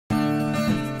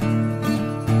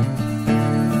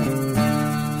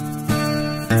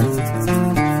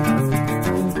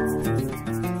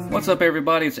up,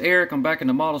 everybody? It's Eric. I'm back in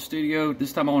the model studio.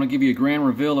 This time I want to give you a grand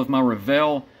reveal of my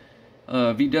Revelle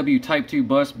VW Type 2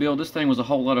 bus build. This thing was a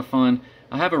whole lot of fun.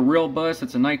 I have a real bus.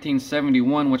 It's a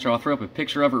 1971, which I'll throw up a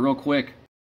picture of it real quick.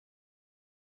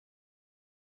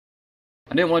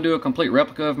 I didn't want to do a complete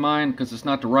replica of mine because it's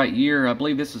not the right year. I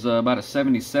believe this is about a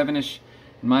 77-ish.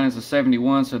 Mine is a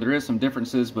 71, so there is some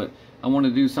differences, but I wanted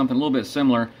to do something a little bit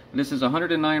similar. This is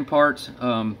 109 parts.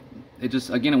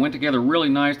 Again, it went together really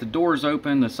nice. The door's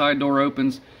open, the side door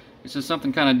opens. It's just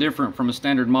something kind of different from a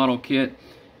standard model kit,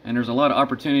 and there's a lot of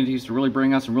opportunities to really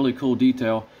bring out some really cool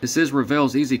detail. This is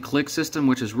Revelle's Easy Click system,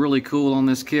 which is really cool on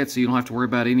this kit, so you don't have to worry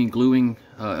about any gluing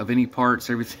of any parts.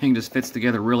 Everything just fits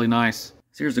together really nice.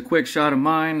 So here's a quick shot of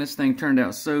mine. This thing turned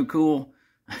out so cool.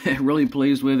 Really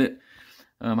pleased with it.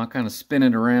 I'll kind of spin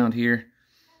it around here.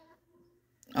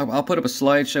 I'll put up a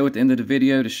slideshow at the end of the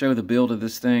video to show the build of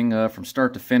this thing from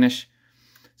start to finish.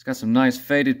 It's got some nice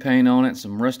faded paint on it,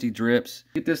 some rusty drips.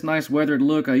 Get this nice weathered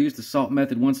look. I used the salt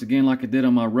method once again like I did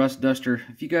on my rust duster.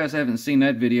 If you guys haven't seen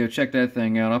that video, check that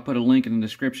thing out. I'll put a link in the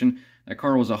description. That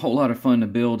car was a whole lot of fun to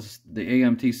build, it's the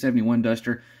AMT 71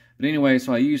 duster. But anyway,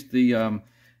 so I used the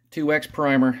 2X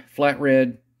primer, flat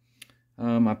red.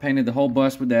 I painted the whole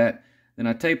bus with that. Then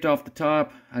I taped off the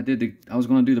top. I was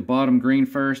going to do the bottom green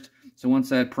first. So once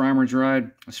that primer dried,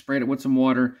 I sprayed it with some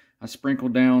water. I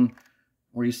sprinkled down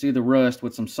where you see the rust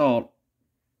with some salt.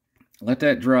 Let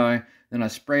that dry. Then I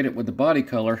sprayed it with the body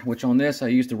color, which on this I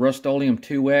used the Rust-Oleum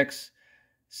 2X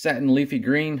Satin Leafy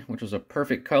Green, which was a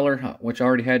perfect color, which I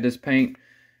already had this paint.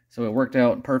 So it worked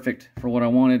out perfect for what I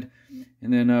wanted.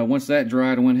 And then once that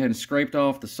dried, I went ahead and scraped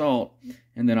off the salt.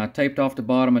 And then I taped off the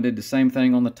bottom. I did the same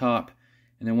thing on the top.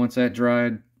 And then once that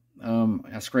dried,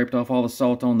 I scraped off all the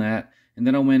salt on that. And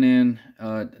then I went in,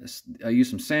 I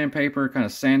used some sandpaper, kind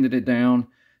of sanded it down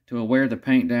to wear the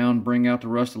paint down, bring out the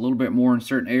rust a little bit more in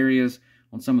certain areas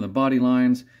on some of the body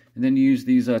lines. And then use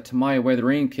these Tamiya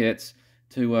weathering kits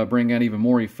to bring out even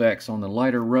more effects on the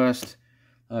lighter rust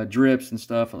drips and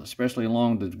stuff, especially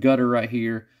along the gutter right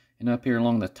here and up here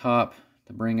along the top,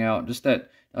 to bring out just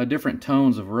that different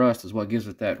tones of rust is what gives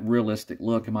it that realistic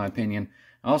look, in my opinion.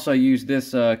 I also used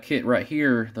this kit right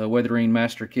here, the Weathering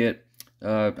Master Kit.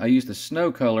 I used the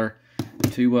snow color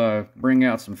to bring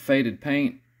out some faded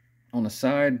paint on the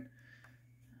side.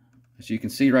 As you can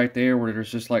see right there, where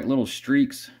there's just like little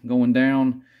streaks going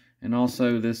down, and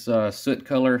also this soot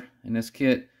color in this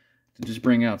kit to just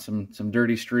bring out some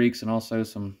dirty streaks and also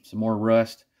some more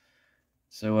rust.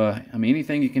 So I mean,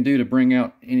 anything you can do to bring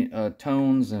out any,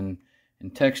 tones and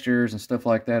textures and stuff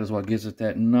like that is what gives it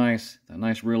that nice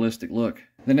realistic look.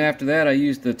 Then after that, I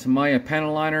used the Tamiya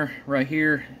panel liner right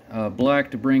here,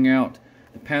 black, to bring out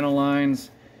the panel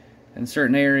lines in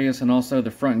certain areas, and also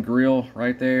the front grille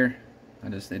right there.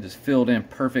 They just filled in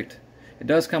perfect. It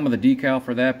does come with a decal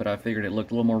for that, but I figured it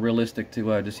looked a little more realistic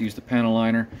to just use the panel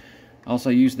liner. I also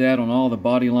used that on all the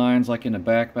body lines, like in the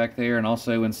back there, and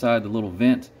also inside the little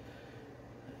vent,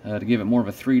 to give it more of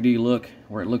a 3D look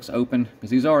where it looks open, because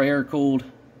these are air cooled,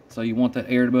 so you want that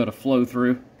air to be able to flow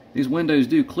through. These windows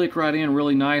do click right in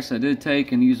really nice. I did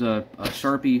take and use a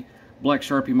Sharpie, black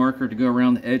Sharpie marker to go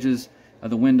around the edges of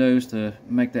the windows to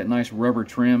make that nice rubber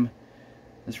trim.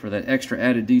 Just for that extra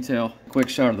added detail. Quick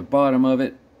shot of the bottom of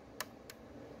it.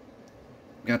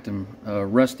 Got them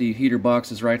rusty heater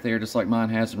boxes right there, just like mine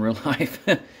has in real life.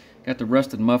 Got the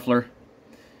rusted muffler.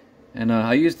 And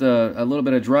I used a little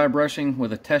bit of dry brushing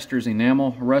with a Tester's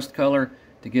enamel rust color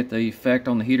to get the effect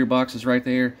on the heater boxes right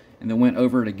there, and then went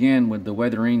over it again with the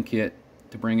weathering kit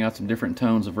to bring out some different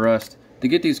tones of rust. To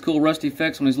get these cool rust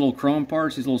effects on these little chrome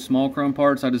parts, these little small chrome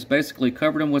parts, I just basically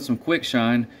covered them with some quick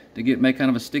shine to make kind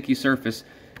of a sticky surface,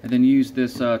 and then used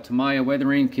this Tamiya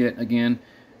weathering kit again.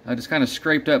 I just kind of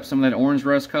scraped up some of that orange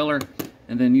rust color,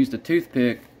 and then used a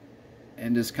toothpick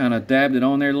and just kind of dabbed it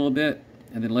on there a little bit,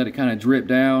 and then let it kind of drip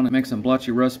down and make some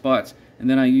blotchy rust spots. And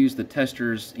then I used the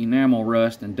Tester's enamel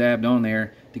rust and dabbed on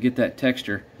there to get that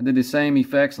texture. I did the same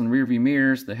effects on the rear view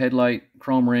mirrors, the headlight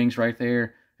chrome rings right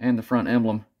there, and the front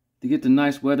emblem. To get the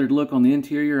nice weathered look on the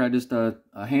interior, I just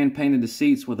hand painted the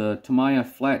seats with a Tamiya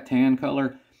flat tan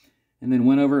color, and then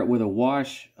went over it with a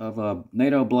wash of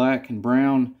NATO black and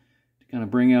brown to kind of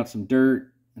bring out some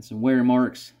dirt and some wear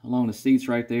marks along the seats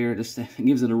right there. Just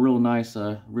gives it a real nice,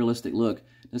 realistic look.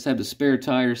 Just have the spare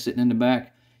tire sitting in the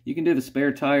back. You can do the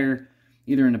spare tire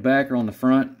either in the back or on the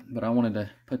front, but I wanted to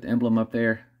put the emblem up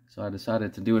there, so I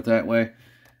decided to do it that way.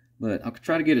 But I'll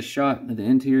try to get a shot of the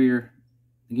interior.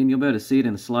 Again, you'll be able to see it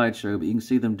in the slideshow, but you can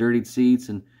see them dirtied seats,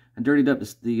 and I dirtied up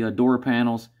the door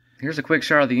panels. Here's a quick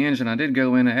shot of the engine. I did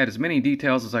go in and add as many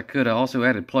details as I could. I also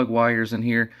added plug wires in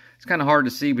here. It's kind of hard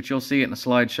to see, but you'll see it in the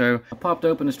slideshow. I popped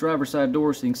open this driver's side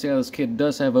door so you can see how this kid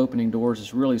does have opening doors.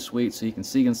 It's really sweet, so you can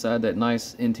see inside that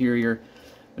nice interior.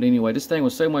 But anyway, this thing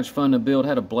was so much fun to build.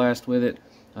 Had a blast with it.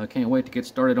 I can't wait to get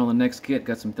started on the next kit.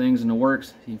 Got some things in the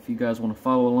works if you guys want to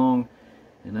follow along.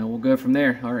 And we'll go from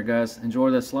there. Alright guys,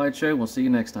 enjoy that slideshow. We'll see you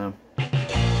next time.